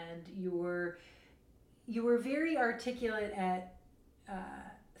opinions, and you were very articulate at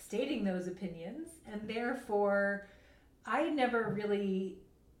stating those opinions, and therefore, I never really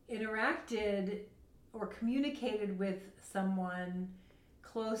interacted or communicated with someone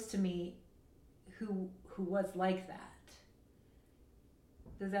close to me who was like that.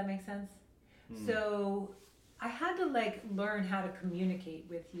 Does that make sense? So I had to like learn how to communicate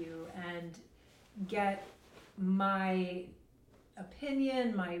with you and get my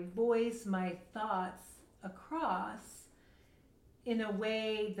opinion, my voice, my thoughts across in a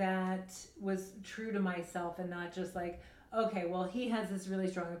way that was true to myself and not just like, okay, well, he has this really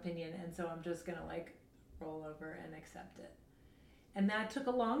strong opinion and so I'm just gonna like roll over and accept it. And that took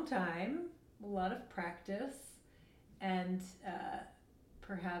a long time, a lot of practice, and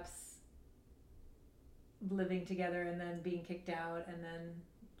perhaps living together and then being kicked out and then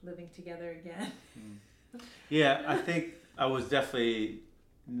living together again. Yeah, I think I was definitely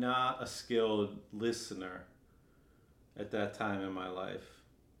not a skilled listener at that time in my life.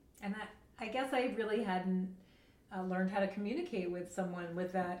 And I guess I really hadn't learned how to communicate with someone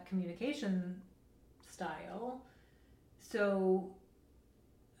with that communication style. So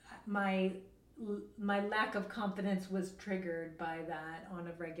my lack of confidence was triggered by that on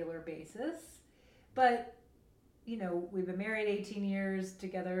a regular basis. But, we've been married 18 years,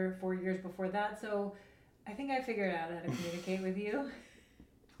 together 4 years before that, so I think I figured out how to communicate with you.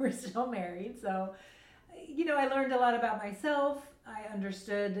 We're still married, so, I learned a lot about myself. I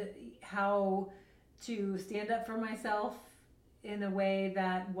understood how to stand up for myself in a way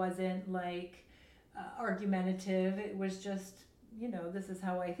that wasn't like argumentative. It was just, this is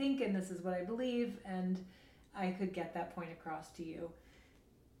how I think and this is what I believe, and I could get that point across to you.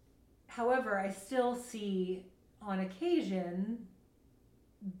 However, I still see on occasion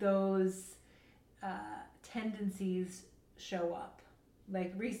those tendencies show up.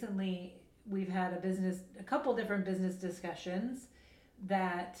 Like recently, we've had a couple different business discussions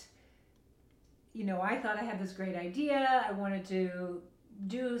that, I thought I had this great idea. I wanted to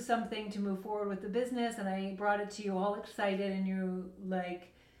do something to move forward with the business, and I brought it to you all excited, and you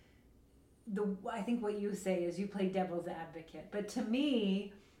like, I think what you say is you play devil's advocate. But to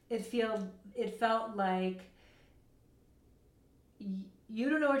me, it felt like you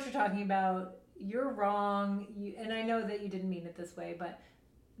don't know what you're talking about. You're wrong. And I know that you didn't mean it this way, but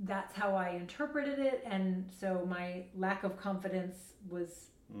that's how I interpreted it, and so my lack of confidence was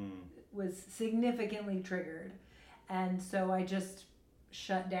significantly triggered, and so I just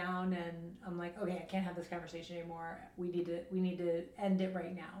shut down, and I'm like, okay, I can't have this conversation anymore. We need to end it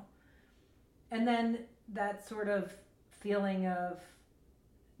right now. And then that sort of feeling of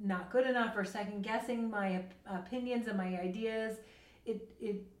not good enough or second guessing my opinions and my ideas,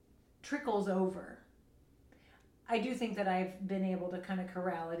 it trickles over. I do think that I've been able to kind of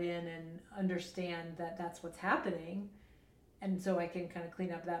corral it in and understand that that's what's happening. And so I can kind of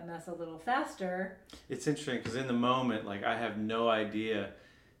clean up that mess a little faster. It's interesting because in the moment, like, I have no idea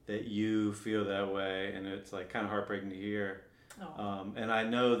that you feel that way, and it's like kind of heartbreaking to hear. And I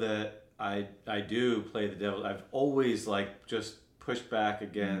know that I do play the devil. I've always like just pushed back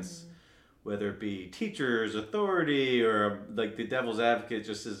against whether it be teachers, authority, or like the devil's advocate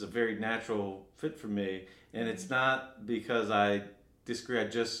just is a very natural fit for me. And it's not because I disagree.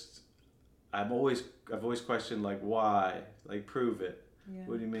 I've always questioned, like, why? Like, prove it. Yeah.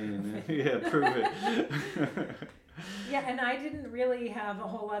 What do you mean? Yeah, prove it. Yeah, and I didn't really have a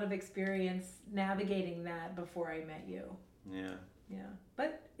whole lot of experience navigating that before I met you. Yeah. Yeah,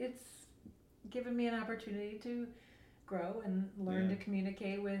 but it's given me an opportunity to grow and learn to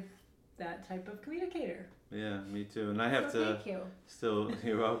communicate with that type of communicator. Yeah, me too. And I have thank you. Still,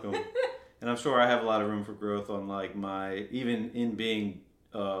 you're welcome. And I'm sure I have a lot of room for growth on like my, even in being,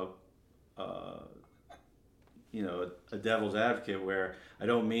 a devil's advocate, where I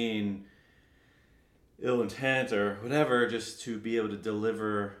don't mean ill intent or whatever, just to be able to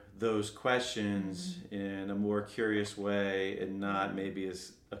deliver those questions in a more curious way and not maybe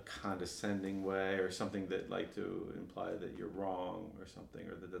as a condescending way or something that like to imply that you're wrong or something,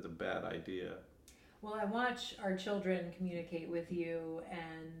 or that that's a bad idea. Well, I watch our children communicate with you,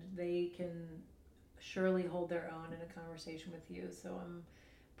 and they can surely hold their own in a conversation with you. So I'm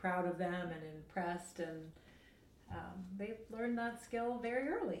proud of them and impressed, and they learned that skill very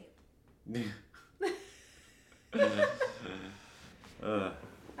early.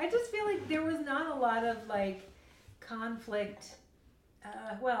 I just feel like there was not a lot of like conflict.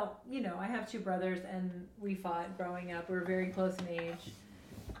 I have two brothers, and we fought growing up. We were very close in age.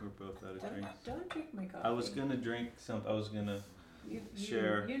 We're both out of drinks. Don't drink my coffee. I was gonna drink some. I was gonna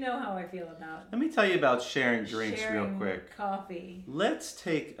share. You know how I feel about. Let me tell you about sharing drinks real quick. Coffee. Let's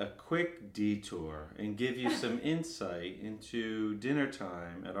take a quick detour and give you some insight into dinner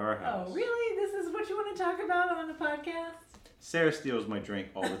time at our house. Oh, really? This is what you want to talk about on the podcast? Sarah steals my drink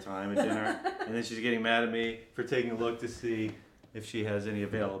all the time at dinner, and then she's getting mad at me for taking a look to see if she has any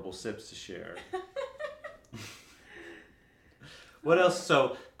available sips to share. What else?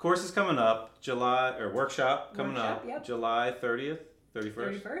 So, course is coming up, workshop coming up, yep. July 30th,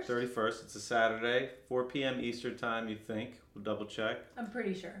 31st. It's a Saturday, 4 p.m. Eastern time, you think. We'll double check. I'm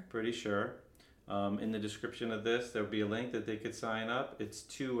pretty sure. Pretty sure. In the description of this, there'll be a link that they could sign up. It's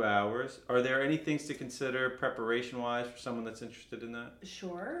 2 hours. Are there any things to consider preparation-wise for someone that's interested in that?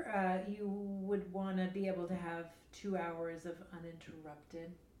 Sure. You would want to be able to have 2 hours of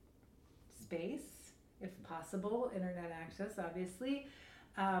uninterrupted space, if possible, internet access, obviously.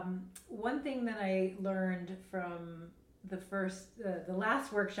 One thing that I learned from the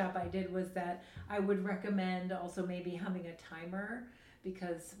last workshop I did was that I would recommend also maybe having a timer,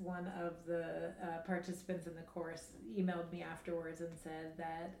 because one of the participants in the course emailed me afterwards and said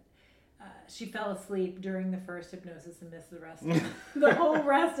that she fell asleep during the first hypnosis and missed the rest of the whole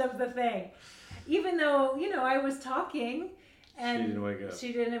rest of the thing. Even though, I was talking, and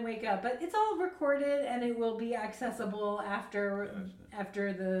she didn't wake up. But it's all recorded, and it will be accessible after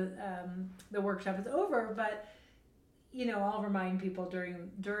the workshop is over. But I'll remind people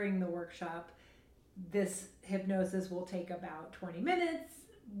during the workshop, this hypnosis will take about 20 minutes,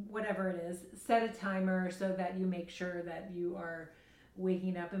 whatever it is. Set a timer so that you make sure that you are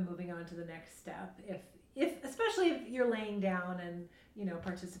waking up and moving on to the next step. If especially if you're laying down and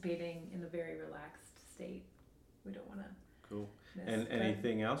participating in a very relaxed state, we don't want to. Cool. And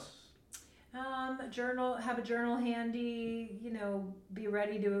anything else? Journal. Have a journal handy. Be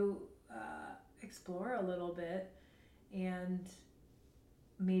ready to explore a little bit, and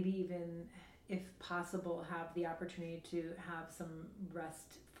maybe even, if possible, have the opportunity to have some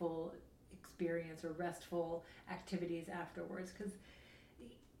restful experience or restful activities afterwards, because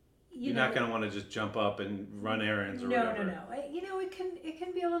you're not going to want to just jump up and run errands or whatever. No. It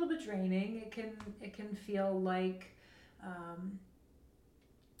can be a little bit draining. It can feel like I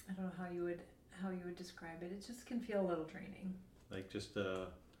don't know how you would describe it. It just can feel a little draining. Like just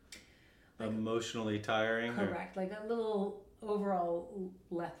emotionally tiring. Correct. Like a little overall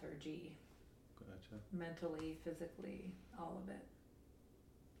lethargy. Gotcha. Mentally, physically, all of it.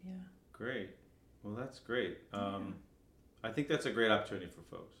 Great. Well, that's great. I think that's a great opportunity for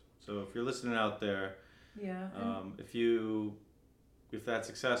folks. So if you're listening out there, if that's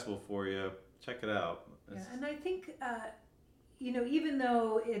accessible for you, check it out. Yeah, and I think even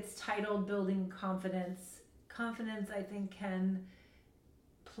though it's titled Building Confidence I think can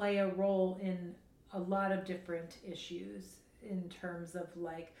play a role in a lot of different issues in terms of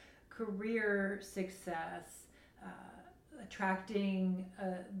like career success, attracting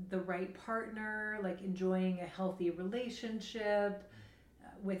the right partner, like enjoying a healthy relationship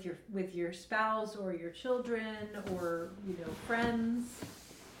with your spouse or your children or friends.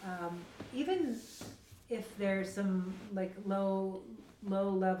 Even if there's some like low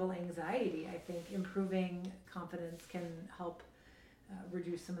level anxiety, I think improving confidence can help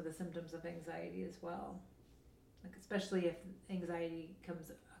reduce some of the symptoms of anxiety as well. Like especially if anxiety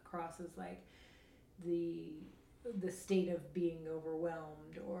comes across as like the state of being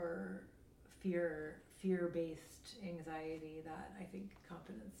overwhelmed or fear-based anxiety, that I think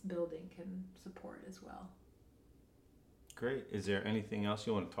confidence building can support as well. Great. Is there anything else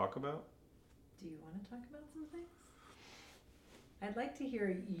you want to talk about? Do you want to talk about some things? I'd like to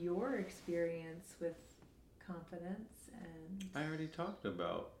hear your experience with confidence. And I already talked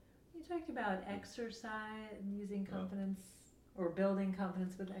about. You talked about exercise, using confidence or building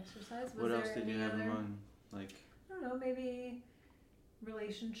confidence with exercise. What else did you have in mind? Like, I don't know, maybe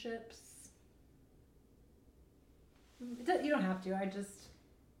relationships. You don't have to. I just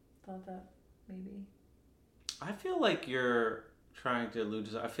thought that maybe. I feel like you're trying to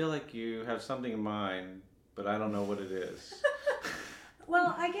allude to. I feel like you have something in mind, but I don't know what it is.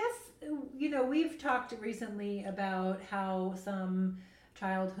 Well, I guess, we've talked recently about how some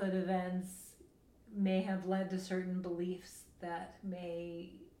childhood events may have led to certain beliefs that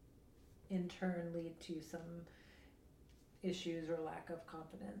may in turn lead to some issues or lack of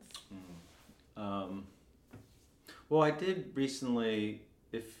confidence. Well, I did recently,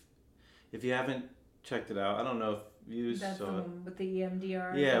 if you haven't checked it out, I don't know if you That's saw the one with the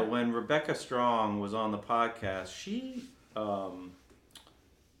EMDR. Yeah, when Rebecca Strong was on the podcast, she, I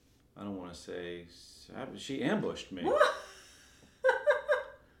don't want to say, she ambushed me.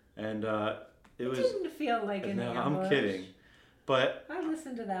 And it was... didn't feel like an ambush. I'm kidding. But I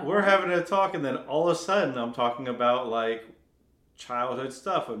listened to that we're having a talk, and then all of a sudden I'm talking about like childhood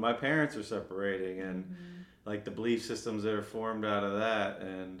stuff when my parents are separating and like the belief systems that are formed out of that.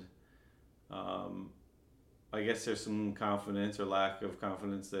 And I guess there's some confidence or lack of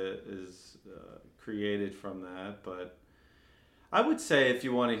confidence that is created from that. But I would say if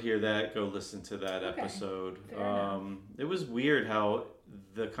you want to hear that, go listen to that episode. It was weird how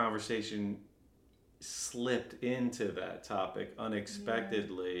the conversation slipped into that topic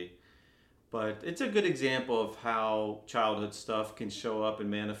unexpectedly. But it's a good example of how childhood stuff can show up and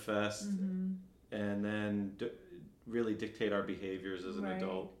manifest and then really dictate our behaviors as an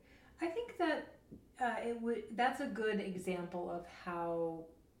adult. I think that that's a good example of how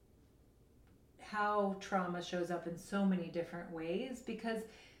trauma shows up in so many different ways, because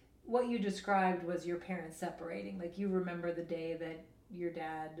what you described was your parents separating. Like you remember the day that your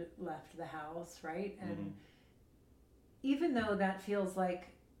dad left the house, right? And even though that feels like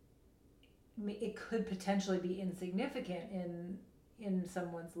it could potentially be insignificant in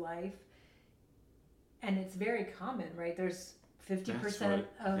someone's life, and it's very common, right? There's 50%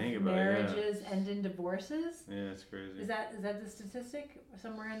 of marriages end in divorces. Yeah, it's crazy. Is that the statistic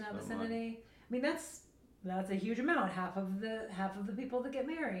somewhere in that vicinity? I mean, that's a huge amount. Half of the people that get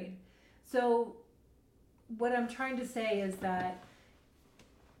married. So, what I'm trying to say is that,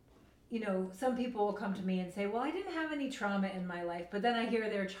 some people will come to me and say, "Well, I didn't have any trauma in my life," but then I hear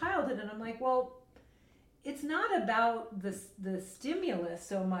their childhood, and I'm like, "Well, it's not about the stimulus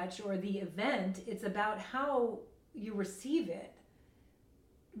so much or the event. It's about how you receive it,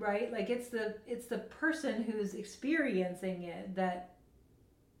 right? Like it's the person who's experiencing it that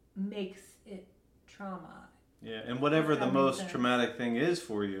makes it trauma." Yeah, and whatever the most traumatic thing is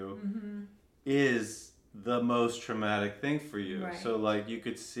for you is the most traumatic thing for you. Right. So like you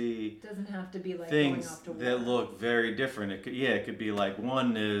could see it doesn't have to be like things going off to war that look very different. It could be like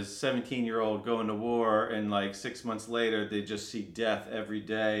one is 17-year-old going to war and like 6 months later they just see death every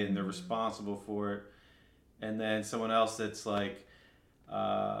day and they're responsible for it. And then someone else that's like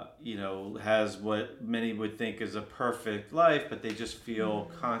has what many would think is a perfect life, but they just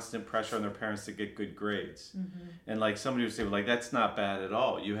feel constant pressure on their parents to get good grades. And like somebody would say, well, like that's not bad at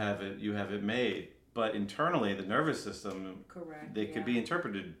all. You have it made. But internally, the nervous system, they could be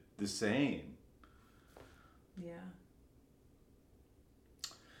interpreted the same. Yeah.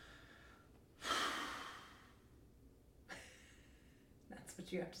 That's That's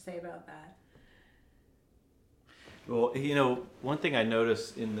what you have to say about that. Well, one thing I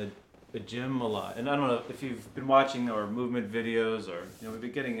notice in the gym a lot, and I don't know if you've been watching our movement videos or, we've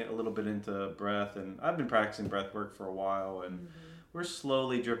been getting a little bit into breath, and I've been practicing breath work for a while, and we're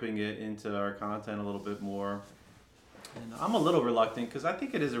slowly dripping it into our content a little bit more. And I'm a little reluctant because I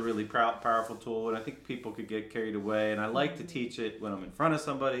think it is a really powerful tool, and I think people could get carried away, and I like to teach it when I'm in front of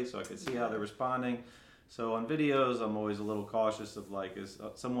somebody so I can see how they're responding. So on videos, I'm always a little cautious of like, is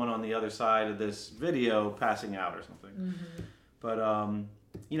someone on the other side of this video passing out or something? But,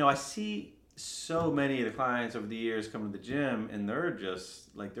 I see so many of the clients over the years come to the gym, and they're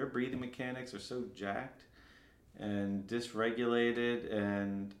just, like, their breathing mechanics are so jacked and dysregulated,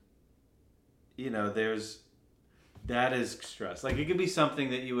 and, that is stress. Like, it could be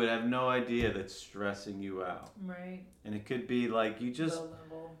something that you would have no idea that's stressing you out. Right. And it could be like you just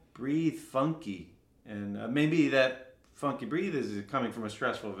breathe funky. And maybe that funky breathe is coming from a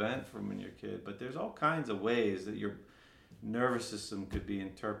stressful event from when you're a kid. But there's all kinds of ways that your nervous system could be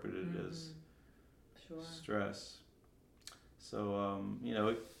interpreted as stress. So,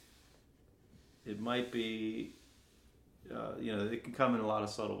 it might be, it can come in a lot of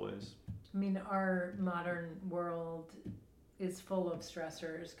subtle ways. I mean, our modern world is full of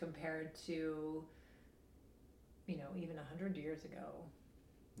stressors compared to, even 100 years ago.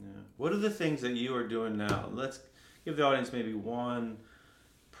 Yeah. What are the things that you are doing now? Let's give the audience maybe one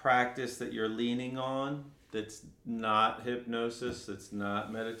practice that you're leaning on that's not hypnosis, that's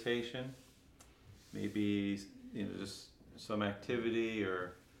not meditation. Maybe, just some activity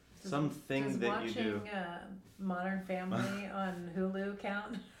or something that you do. Watching Modern Family on Hulu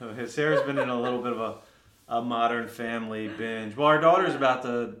count? Sarah's been in a little bit of a Modern Family binge. Well, our daughter's about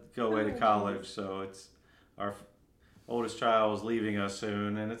to go away to college, so it's our oldest child is leaving us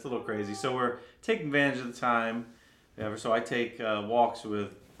soon, and it's a little crazy. So we're taking advantage of the time. So I take walks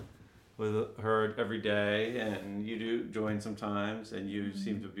with her every day, and you do join sometimes, and you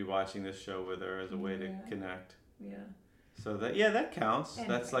seem to be watching this show with her as a way to connect. Yeah. So that counts. And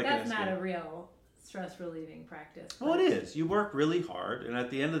that's like that's not a real stress relieving practice. Well, it is. You work really hard, and at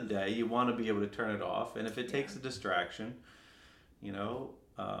the end of the day, you want to be able to turn it off. And if it takes a distraction, it's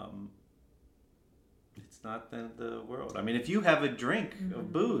not the end of the world. I mean, if you have a drink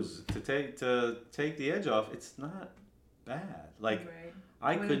of booze to take the edge off, it's not bad. Like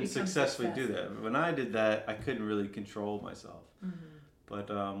I couldn't successfully do that. When I did that, I couldn't really control myself. But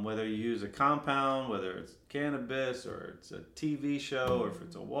whether you use a compound, whether it's cannabis or it's a TV show or if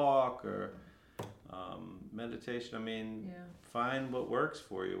it's a walk or meditation, I mean, find what works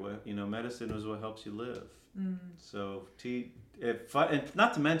for you. Medicine is what helps you live. So, and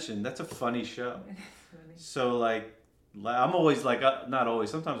not to mention, that's a funny show. So, like, I'm always like, not always,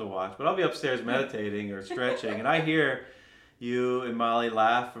 sometimes I'll watch, but I'll be upstairs meditating or stretching, and I hear you and Molly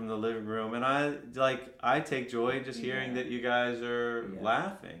laugh from the living room, and I take joy in just hearing that you guys are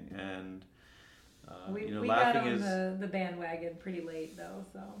laughing, and we laughing got on the bandwagon pretty late though,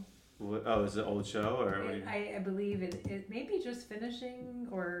 so. Oh, is it an old show or? I believe it may be just finishing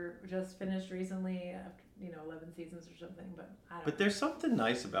or just finished recently after 11 seasons or something, but I don't know. But there's something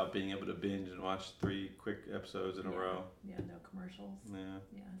nice about being able to binge and watch 3 quick episodes in a row. Yeah, no commercials. Yeah.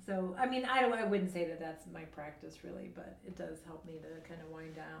 So I mean, I wouldn't say that that's my practice really, but it does help me to kind of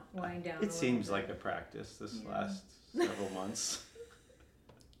wind down. It seems like a practice this last several months.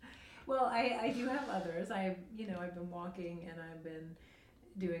 Well, I do have others. I've been walking and I've been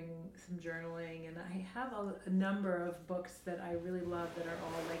doing some journaling, and I have a number of books that I really love that are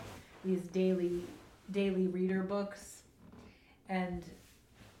all like these daily reader books, and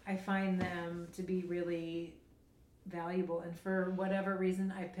I find them to be really valuable. And for whatever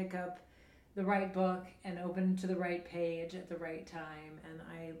reason, I pick up the right book and open to the right page at the right time, and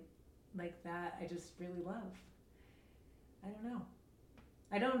I like that. I just really love. I don't know.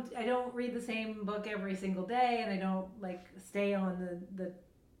 I don't read the same book every single day, and I don't like stay on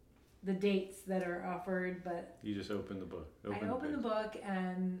the dates that are offered, but you just open the book. I open the book,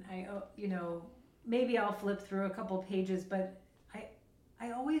 and maybe I'll flip through a couple pages, but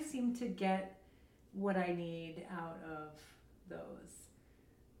I always seem to get what I need out of those,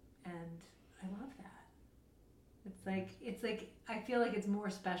 and I love that. It's like I feel like it's more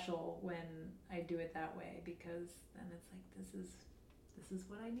special when I do it that way, because then it's like this is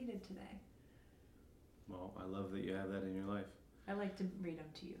what I needed today. Well, I love that you have that in your life. I like to read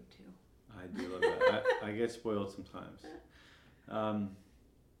them to you too. I do love that. I get spoiled sometimes.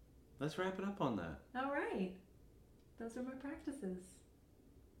 Let's wrap it up on that. All right. Those are my practices.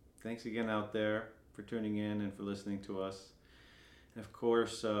 Thanks again out there for tuning in and for listening to us. And of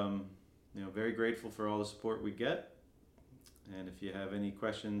course, very grateful for all the support we get. And if you have any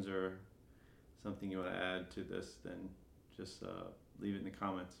questions or something you want to add to this, then just leave it in the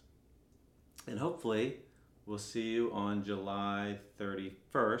comments. And hopefully we'll see you on July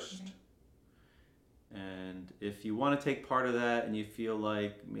 31st. Okay. And if you want to take part of that and you feel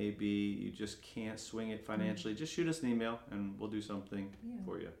like maybe you just can't swing it financially, just shoot us an email and we'll do something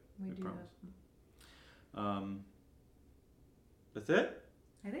for you. We do promise. That's it?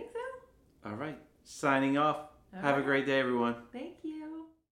 I think so. All right. Signing off. Have a great day, everyone. Thank you.